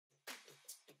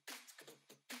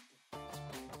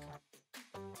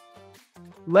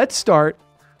let's start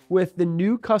with the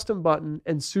new custom button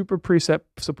and super preset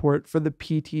support for the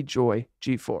PTZOptics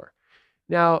G4.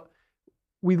 Now,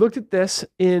 we looked at this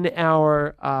in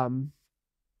our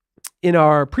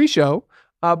pre-show,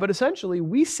 but essentially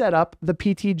we set up the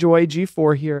PTZOptics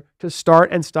G4 here to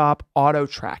start and stop auto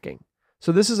tracking.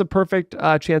 So this is a perfect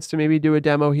chance to maybe do a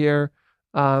demo here.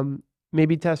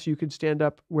 Maybe Tess, you could stand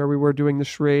up where we were doing the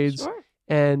charades. Sure.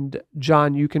 And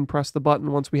John, you can press the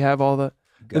button once we have all the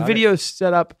videos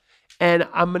set up. And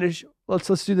I'm gonna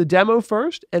let's do the demo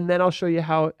first, and then I'll show you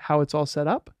how it's all set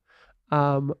up.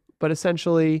 But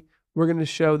essentially, we're gonna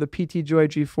show the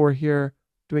PTZOptics G4 here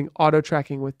doing auto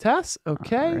tracking with Tess.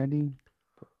 Okay. Ready.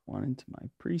 Put one into my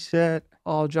preset.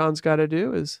 All John's got to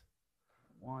do is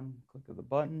one click of the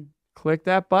button. Click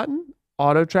that button.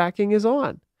 Auto tracking is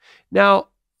on. Now,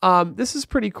 this is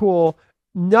pretty cool.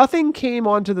 Nothing came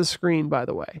onto the screen, by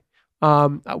the way.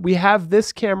 We have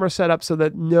this camera set up so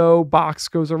that no box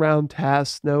goes around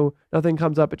Tess. Nothing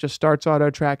comes up. It just starts auto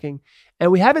tracking.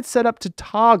 And we have it set up to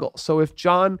toggle. So if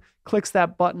John clicks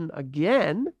that button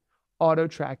again, auto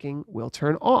tracking will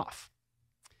turn off.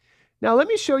 Now, let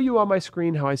me show you on my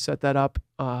screen how I set that up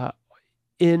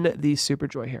in the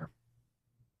SuperJoy here.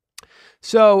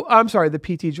 So, I'm sorry, the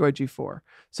PTZOptics G4.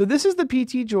 So this is the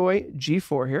PTZOptics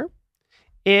G4 here.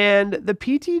 And the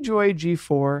PTZOptics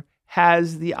G4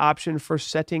 has the option for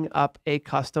setting up a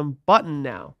custom button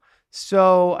now.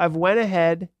 So I've went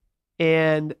ahead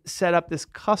and set up this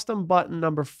custom button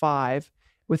number 5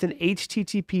 with an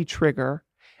HTTP trigger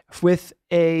with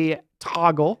a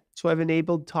toggle. So I've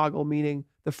enabled toggle, meaning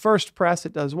the first press,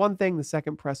 it does one thing, the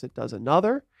second press, it does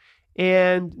another.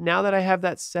 And now that I have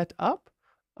that set up,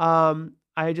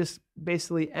 I just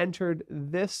basically entered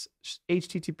this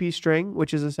HTTP string,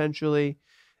 which is essentially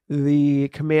the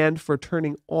command for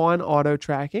turning on auto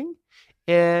tracking,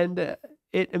 and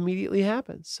it immediately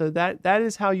happens. So that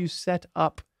is how you set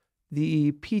up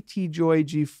the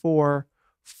PTZOptics G4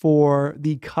 for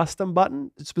the custom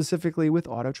button, specifically with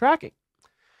auto tracking.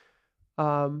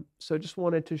 So just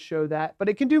wanted to show that, but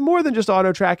it can do more than just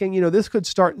auto tracking. You know, this could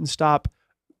start and stop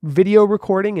video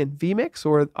recording in vmix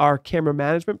or our camera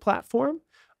management platform.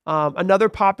 Another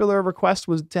popular request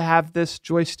was to have this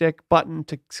joystick button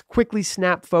to quickly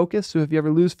snap focus. So if you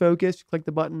ever lose focus, you click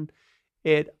the button,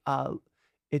 it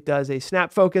does a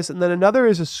snap focus. And then another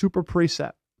is a super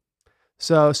preset.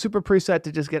 So super preset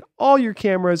to just get all your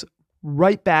cameras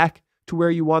right back to where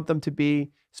you want them to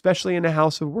be, especially in a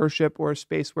house of worship or a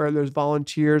space where there's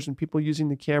volunteers and people using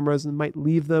the cameras and might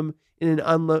leave them in an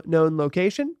unknown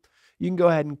location. You can go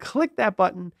ahead and click that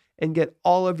button and get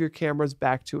all of your cameras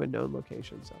back to a known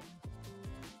location. So